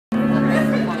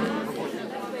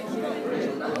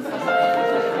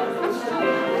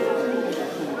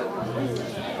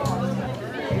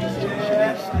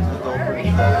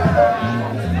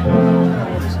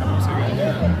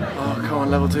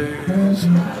level 2s.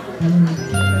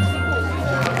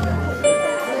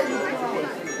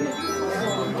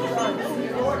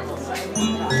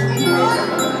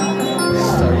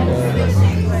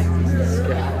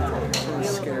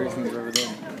 Scary things I've ever done.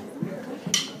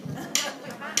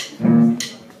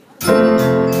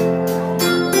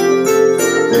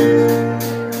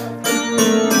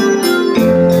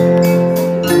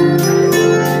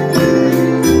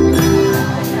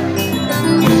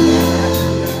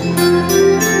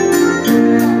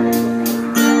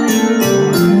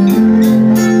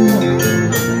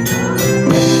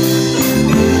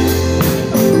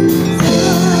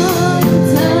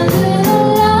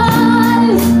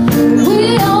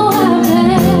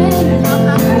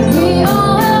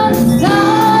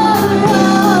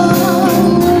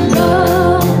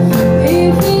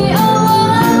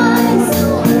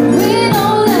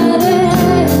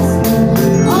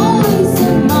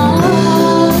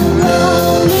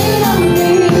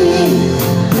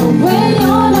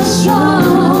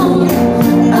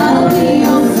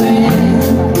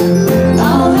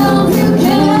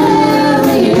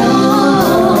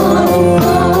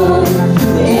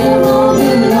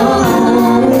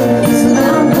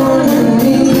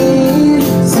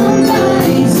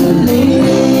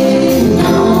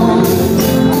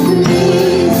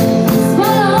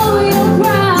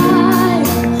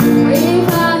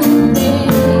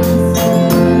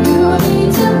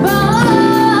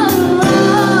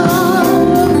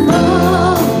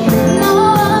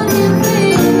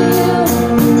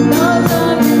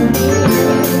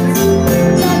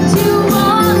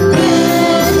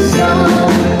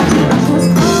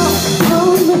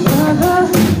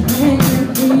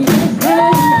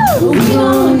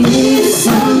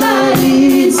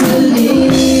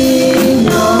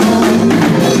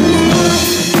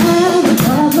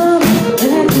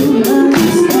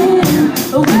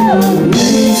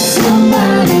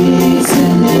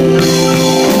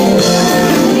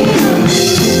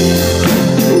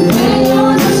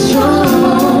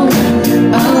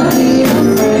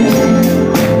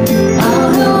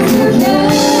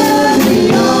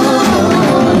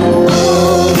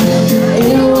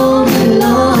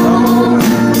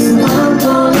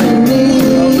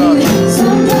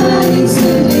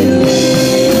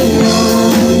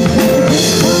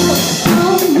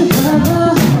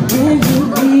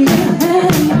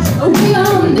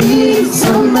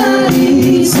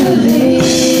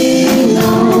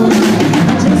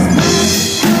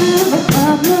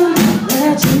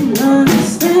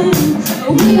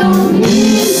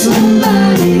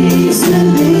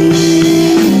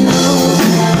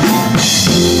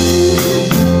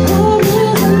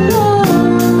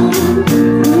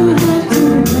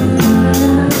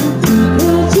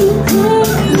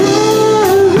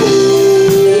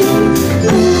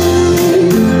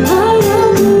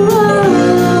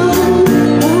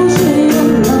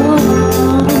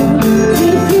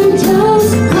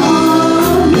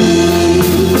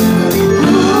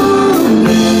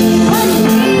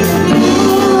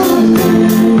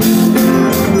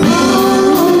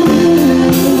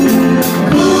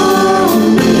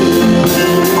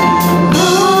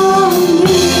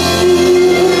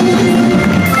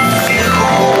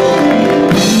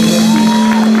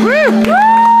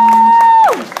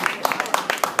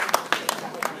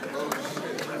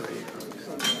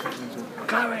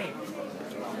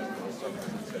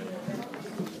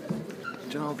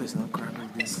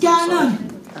 Scanner!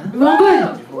 Everyone good?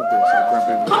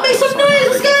 Come make some noise,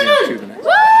 what's going on?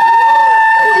 Woo!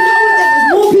 There's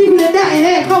more people than that in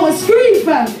here. Come on, scream,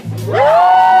 fam! Woo!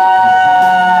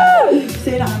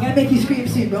 Say that, I'm gonna make you scream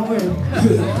soon, don't worry.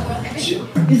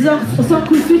 This is a song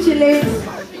called Switching Lanes.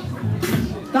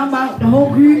 Done by the whole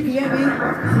group, you get me? It's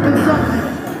a good song.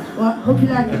 Well, hope you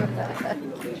like it.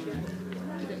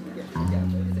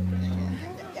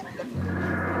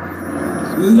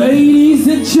 Ladies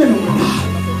and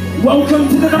gentlemen, welcome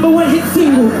to the #1 hit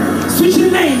single,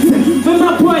 Switching Lanes, with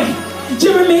my boy,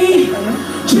 Jeremy,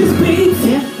 Tris Beats,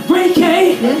 Ray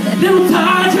K, Little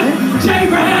Taj, J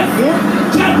Rap,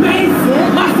 Jack Bass,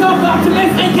 myself,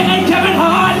 Optimus, aka Kevin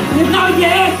Hart. Now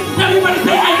now everybody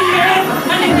say amen,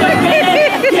 and if you're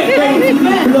ready, get ready to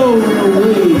be blown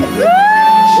away.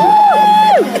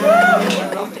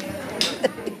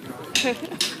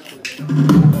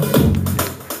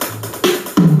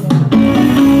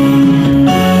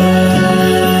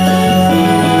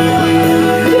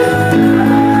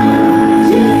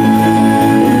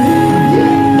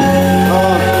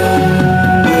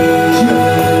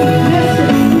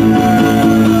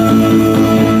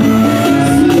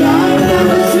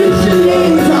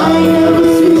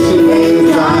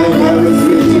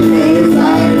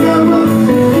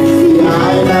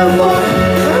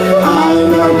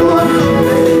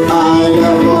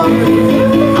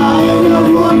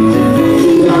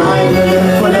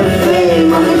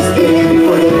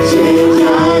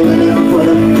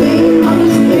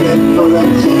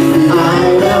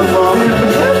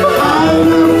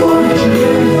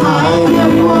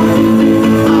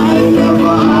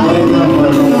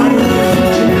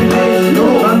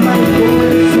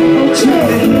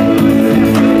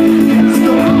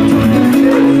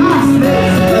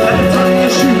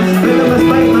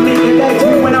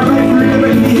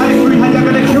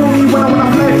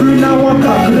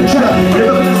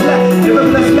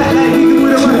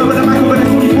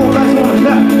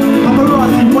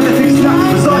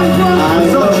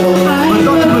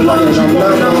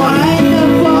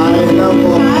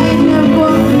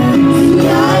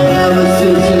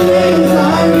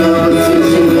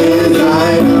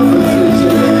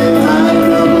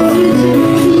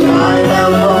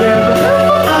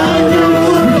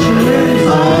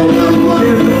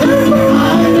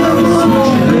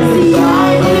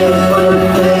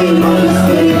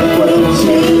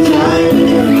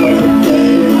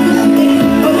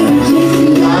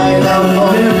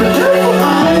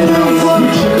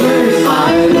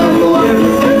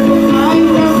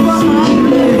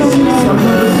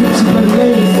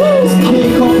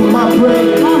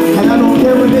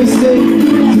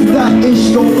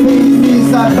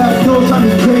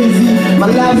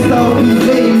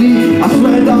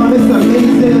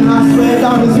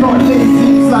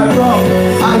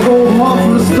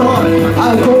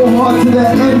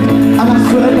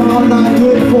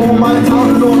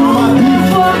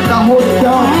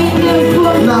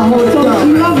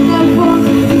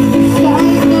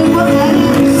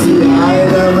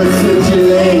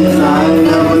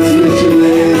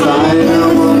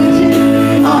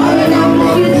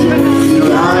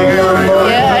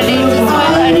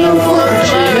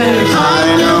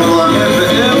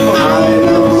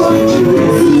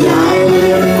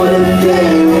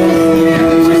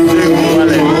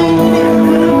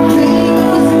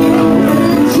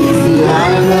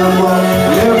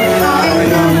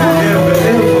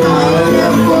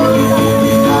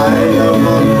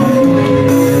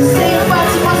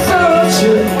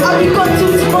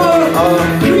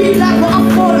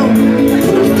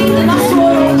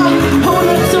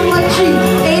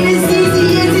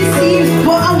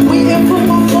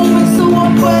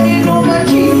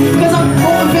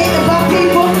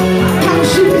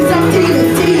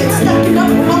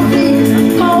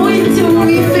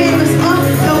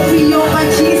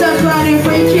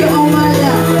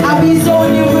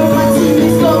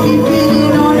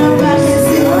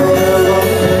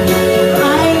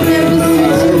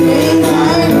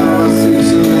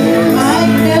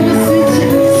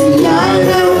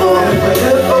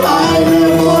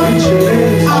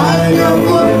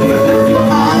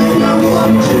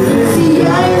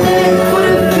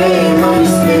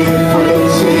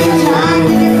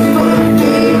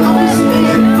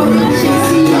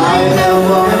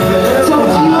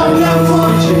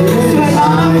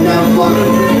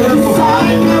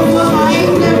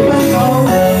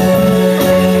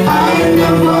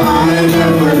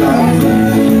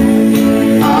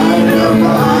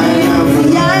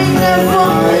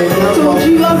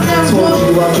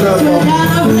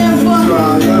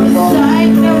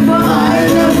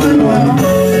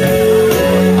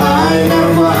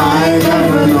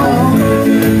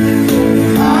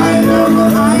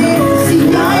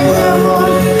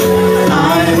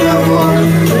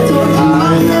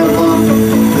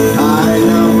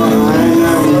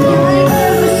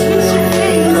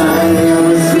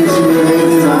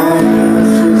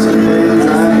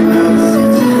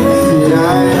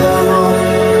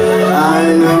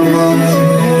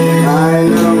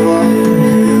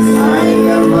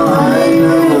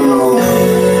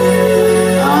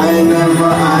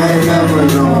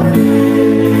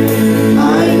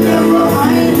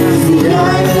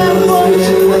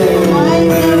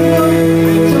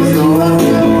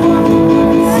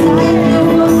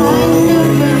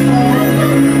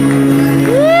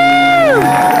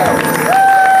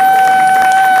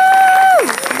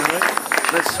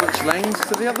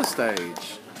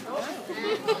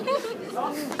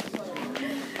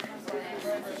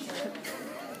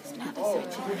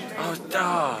 Oh,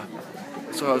 duh.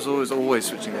 So I was always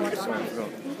switching lyrics. Sorry, I forgot.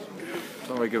 I'm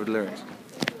not very good with lyrics.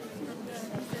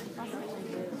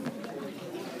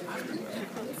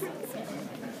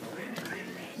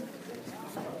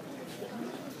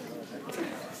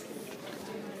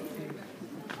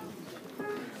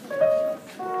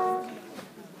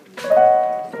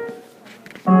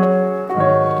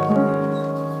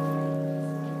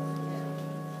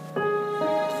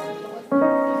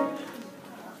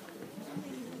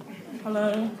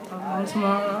 Hello, I'm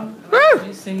Tamara. I'll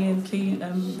be singing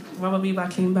Rubber Bee by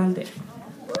Clean Bandit.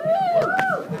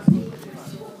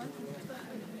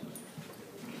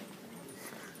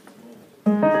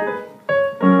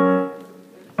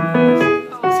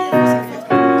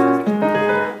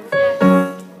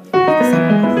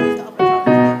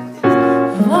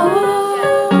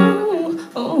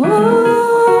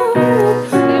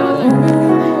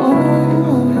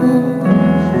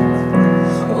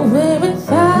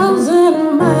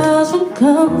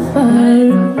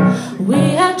 We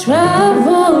have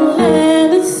traveled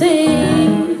land and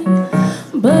sea,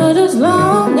 but as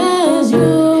long as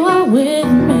you are with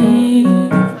me,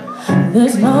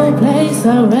 there's no place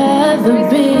I'd rather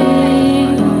be.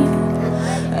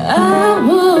 I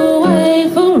will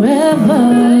wait forever,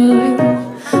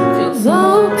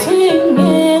 exulting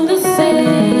in the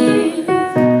sea,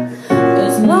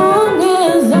 as long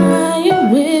as I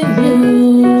am with you,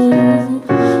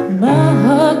 my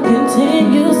heart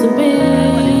continues to beat.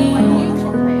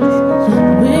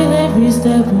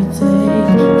 Step we take,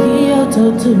 Kyoto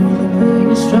to the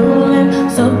bay, strolling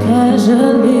so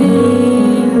casually.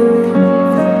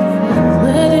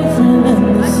 We're different and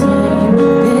the same,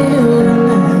 you and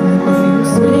I,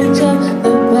 switch up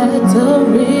the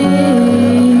batteries.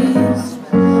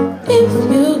 If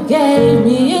you gave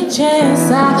me a chance,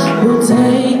 I would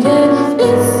take it.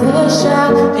 It's a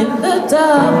shot in the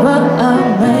dark, but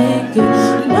I'll make it.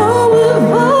 No, with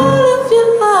all of your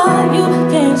heart, you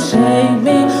can't shake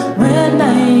me. When I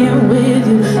am with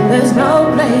you, there's no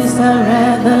place I'd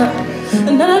rather.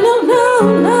 No, no, no,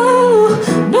 no,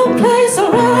 no place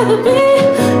I'd rather be.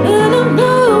 No, no,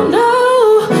 no, no,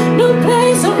 no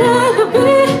place I'd rather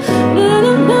be. No,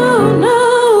 no, no, no,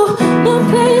 no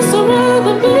place I'd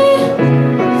rather be.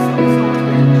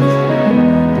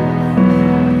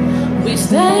 We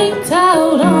staked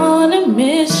out on a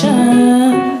mission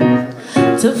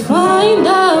to find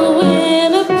our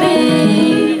inner peace.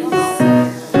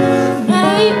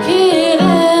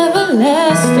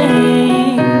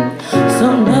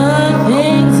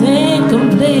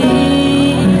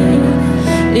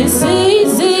 It's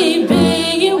easy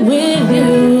being with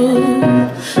you,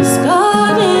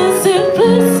 scarred in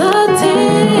simplicity.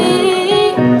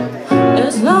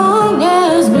 As long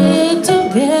as we're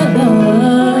together,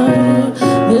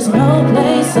 there's no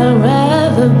place I'd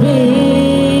rather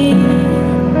be.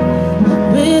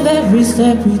 With every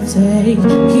step we take,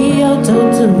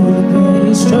 Kyoto to the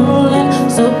bay, strolling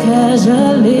so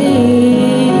casually.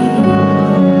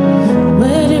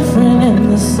 We're different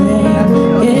and the same,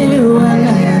 yeah, you and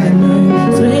I,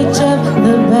 switch up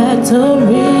the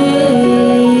batteries.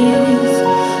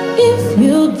 If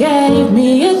you gave me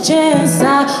a chance,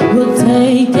 I would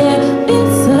take it.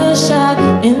 It's a shot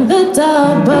in the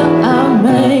dark, but I'll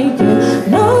make it.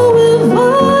 No, with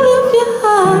all of your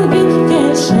heart, you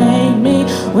can't shake me.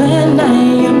 When I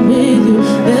am with you,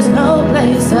 there's no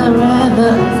place I'd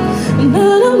rather. No,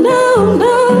 no, no,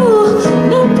 no,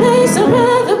 no place I'd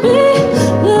rather be.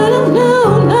 No, no, no,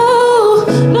 no,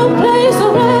 no place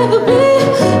I'd rather be.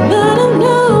 No, no,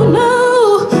 no, no,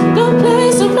 no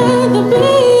place I'd rather be.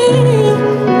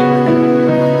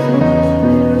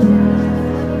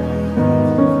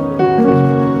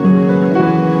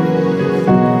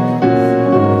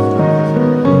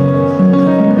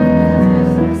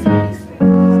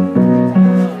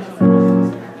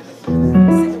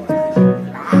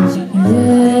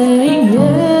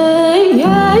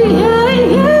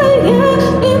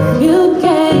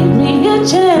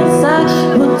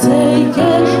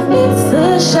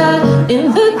 In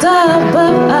the dark,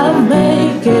 but I'll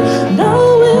make it. No,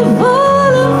 with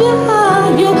all of your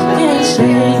heart, you can't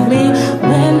shake me.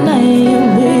 When I am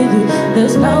with you,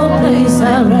 there's no place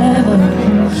I'd rather.